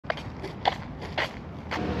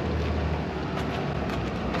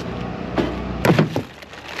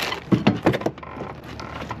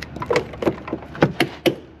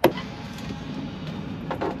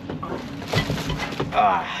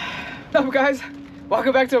guys?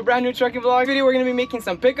 Welcome back to a brand new trucking vlog video. We're gonna be making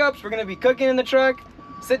some pickups. We're gonna be cooking in the truck.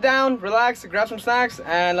 Sit down, relax, grab some snacks,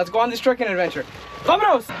 and let's go on this trucking adventure.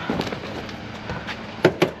 Vámonos!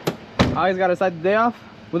 I always gotta start the day off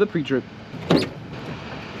with a pre-trip.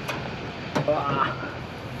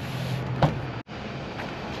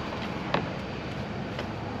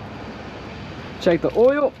 Check the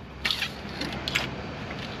oil.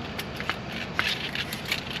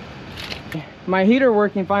 My heater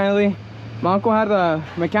working finally. My uncle had the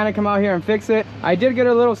mechanic come out here and fix it. I did get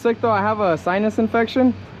a little sick though. I have a sinus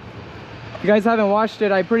infection. If you guys haven't watched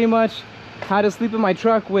it, I pretty much had to sleep in my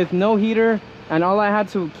truck with no heater, and all I had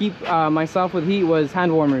to keep myself with heat was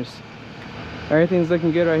hand warmers. Everything's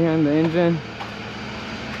looking good right here in the engine.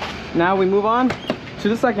 Now we move on to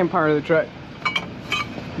the second part of the truck,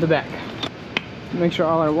 the back. Make sure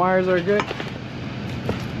all our wires are good.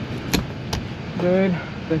 Good,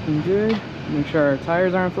 looking good. Make sure our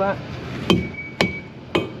tires aren't flat.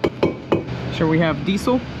 Sure we have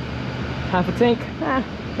diesel, half a tank.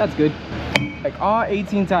 That's good. Like all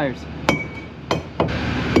 18 tires.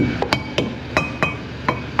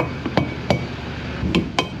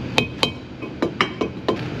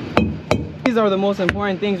 These are the most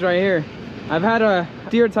important things right here. I've had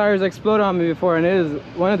deer tires explode on me before, and it is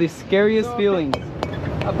one of the scariest feelings.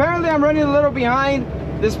 Apparently I'm running a little behind.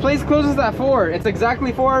 This place closes at 4. It's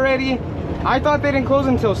exactly 4 already. I thought they didn't close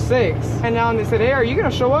until 6. And now they said, hey, are you gonna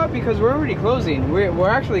show up? Because we're already closing. We're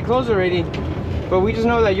actually closed already, but we just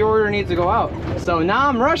know that your order needs to go out. So now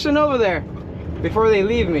I'm rushing over there before they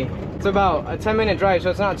leave me. It's about a 10-minute drive, so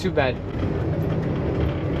it's not too bad.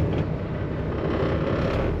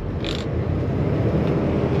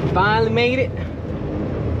 Finally made it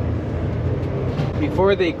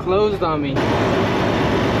before they closed on me.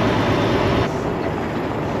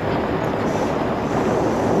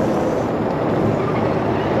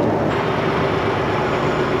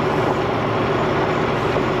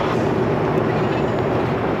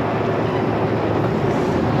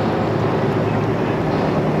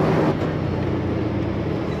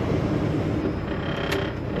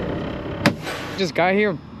 Just got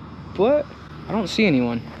here. What? I don't see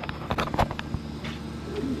anyone.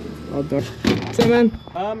 All done. What's up, man?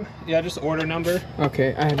 Yeah, just order number.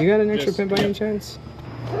 Okay. You got an extra pin by any chance?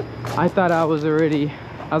 I thought I was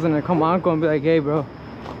gonna call my uncle and be like, hey, bro.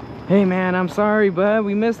 Hey, man, I'm sorry, but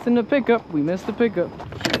we missed in the pickup. We missed the pickup.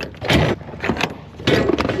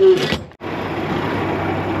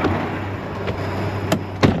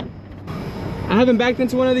 I haven't backed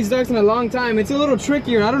into one of these ducks in a long time. It's a little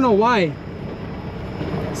trickier. I don't know why.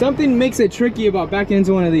 Something makes it tricky about backing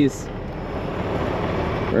into one of these.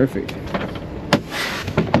 Perfect.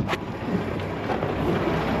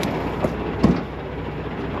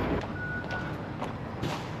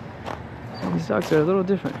 These ducks are a little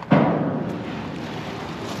different.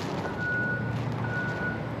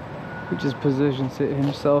 He just positions it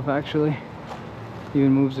himself actually.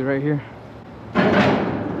 Even moves it right here.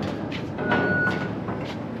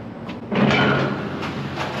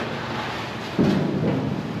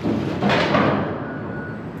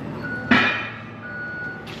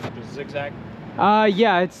 Zigzag?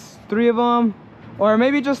 Yeah, it's 3 of them, or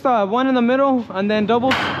maybe just one in the middle and then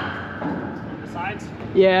doubles. The sides?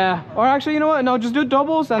 Yeah, or actually, you know what? No, just do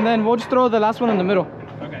doubles and then we'll just throw the last one in the middle.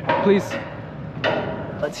 Okay. Please.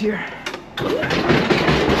 Let's hear.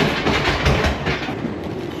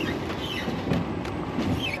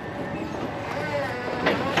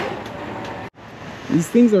 These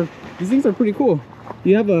things are pretty cool.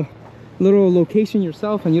 You have a little location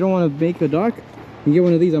yourself and you don't want to make a dock, you get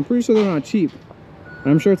one of these. I'm pretty sure they're not cheap.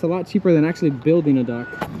 I'm sure it's a lot cheaper than actually building a dock.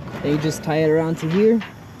 They just tie it around to here.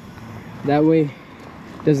 That way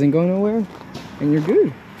it doesn't go nowhere and you're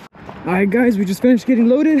good. All right, guys, we just finished getting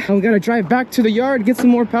loaded. And we gotta drive back to the yard, get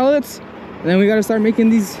some more pallets. And then we gotta start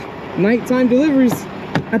making these nighttime deliveries.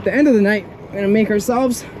 At the end of the night, we're gonna make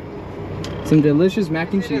ourselves some delicious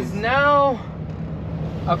mac and cheese. It is now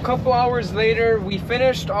a couple hours later. We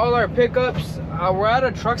finished all our pickups. We're at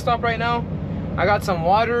a truck stop right now. I got some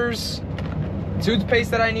waters, toothpaste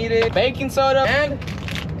that I needed, baking soda, and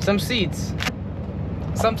some seeds.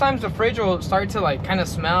 Sometimes the fridge will start to like kind of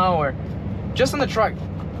smell, or just in the truck,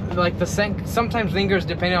 like the scent sometimes lingers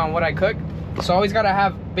depending on what I cook. So I always gotta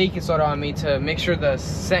have baking soda on me to make sure the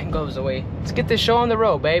scent goes away. Let's get this show on the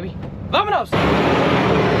road, baby. Vámonos!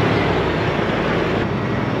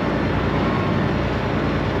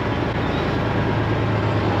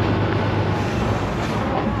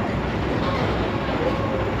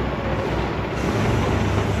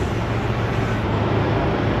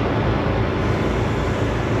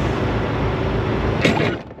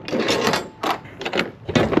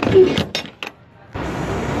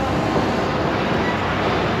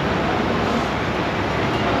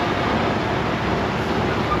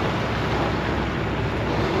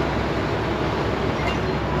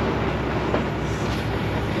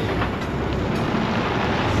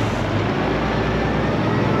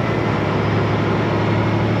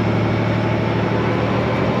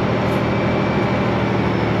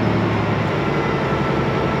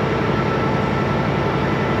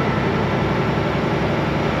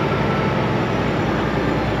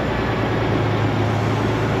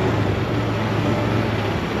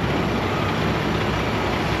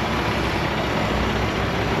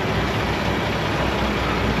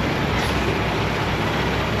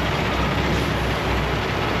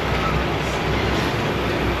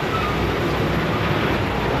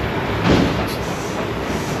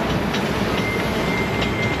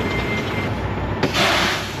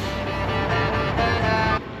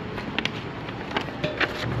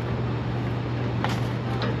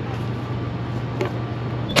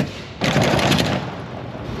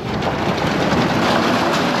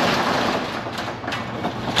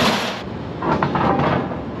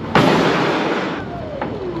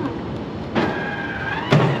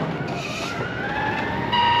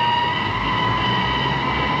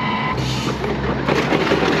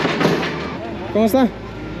 ¿Cómo está?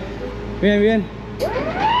 Bien, bien.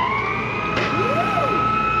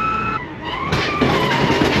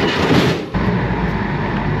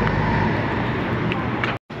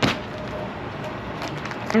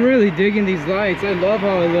 I'm really digging these lights. I love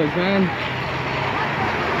how it looks, man.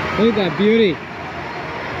 Look at that beauty.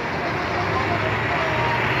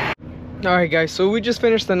 All right, guys, so we just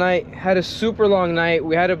finished the night. Had a super long night.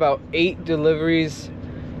 We had about 8 deliveries.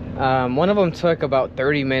 One of them took about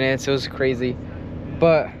 30 minutes. It was crazy.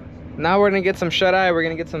 But now we're gonna get some shut-eye. We're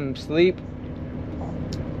gonna get some sleep.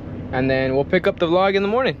 And then we'll pick up the vlog in the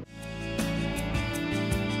morning.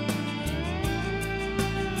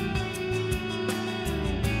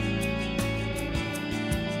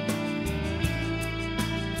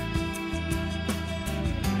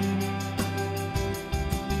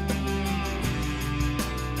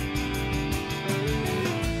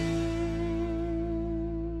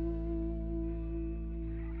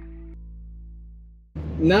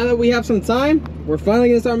 Now that we have some time, we're finally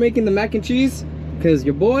gonna start making the mac and cheese because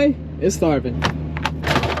your boy is starving.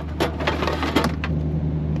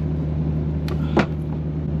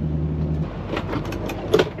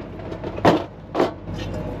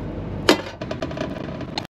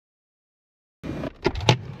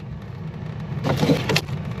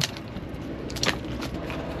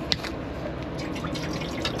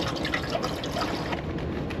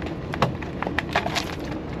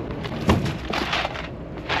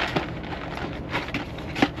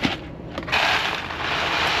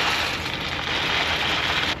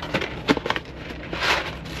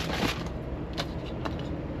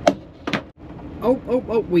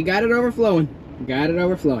 Oh, we got it overflowing. Got it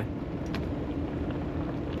overflowing.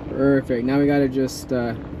 Perfect. Now we gotta just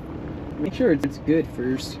make sure it's good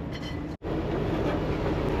first.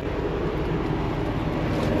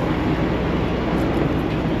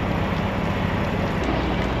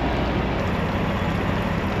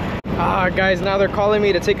 Ah, guys, now they're calling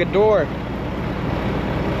me to take a door.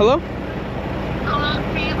 Hello? Hello,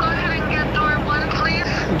 can you go ahead and get door 1,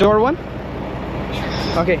 please? Door 1?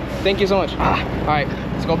 Okay, thank you so much. Alright,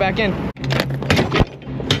 let's go back in.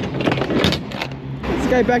 This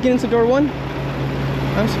guy backing into door 1?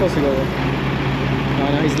 I'm supposed to go there. Oh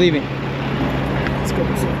no, he's leaving. Let's go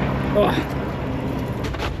this way. Oh.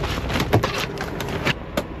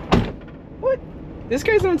 What? This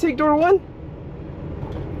guy's gonna take door 1?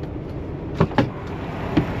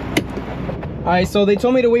 Alright, so they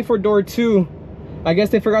told me to wait for door 2. I guess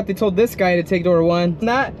they forgot they told this guy to take door 1.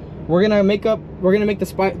 That we're gonna make the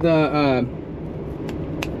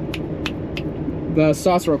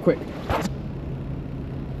sauce real quick.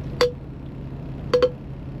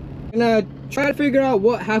 I'm gonna try to figure out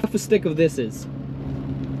what half a stick of this is.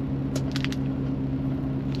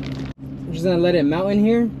 I'm just gonna let it melt in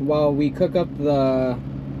here while we cook up the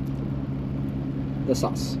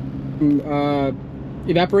sauce.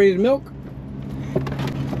 Evaporated milk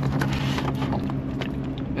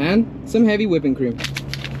and some heavy whipping cream.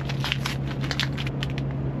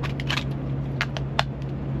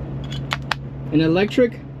 An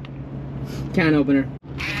electric can opener.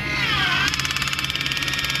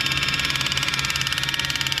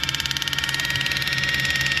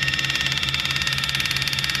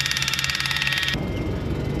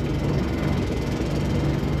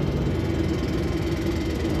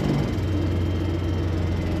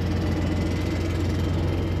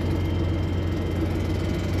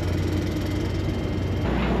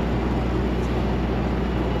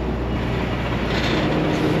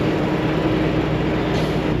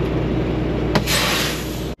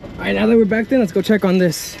 Alright, now that we're back in, let's go check on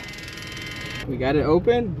this. We got it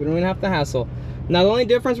open. We don't even have to hassle. Now the only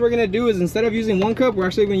difference we're gonna do is instead of using 1 cup, we're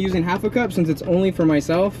actually gonna be using half a cup since it's only for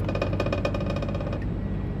myself.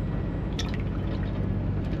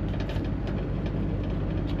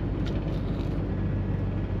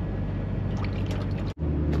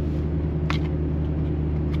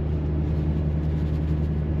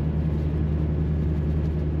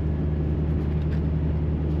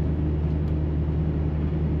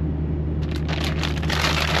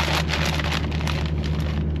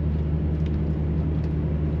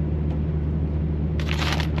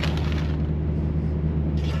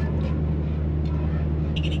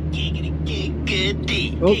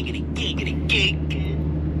 Oh.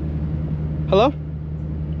 Hello?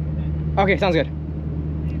 Okay, sounds good.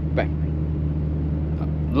 Bye.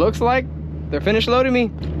 Looks like they're finished loading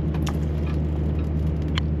me.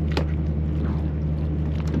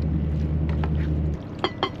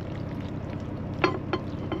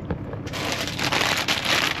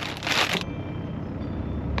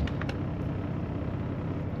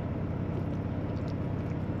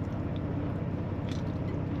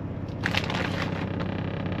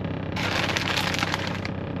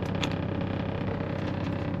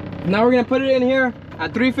 Now we're gonna put it in here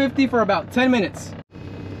at 350 for about 10 minutes.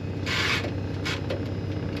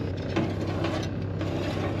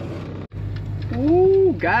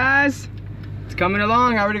 Ooh, guys, it's coming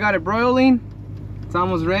along. I already got it broiling. It's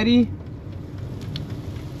almost ready.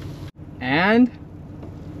 And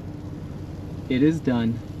it is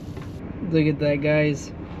done. Look at that,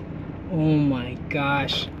 guys. Oh my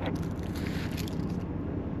gosh.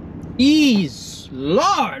 Ease,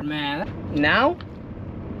 Lord, man. Now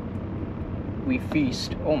we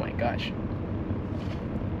feast. Oh my gosh.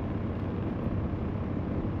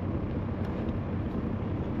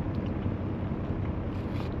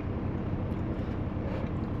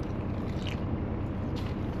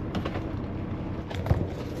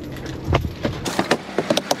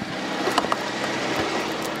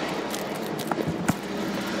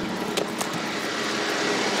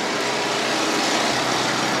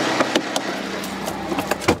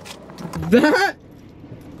 That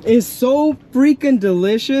is so freaking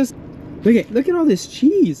delicious. Look at all this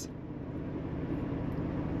cheese.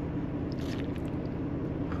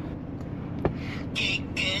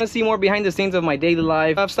 To see more behind the scenes of my daily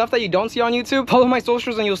life, stuff that you don't see on YouTube, follow my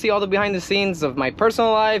socials and you'll see all the behind the scenes of my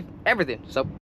personal life, everything. So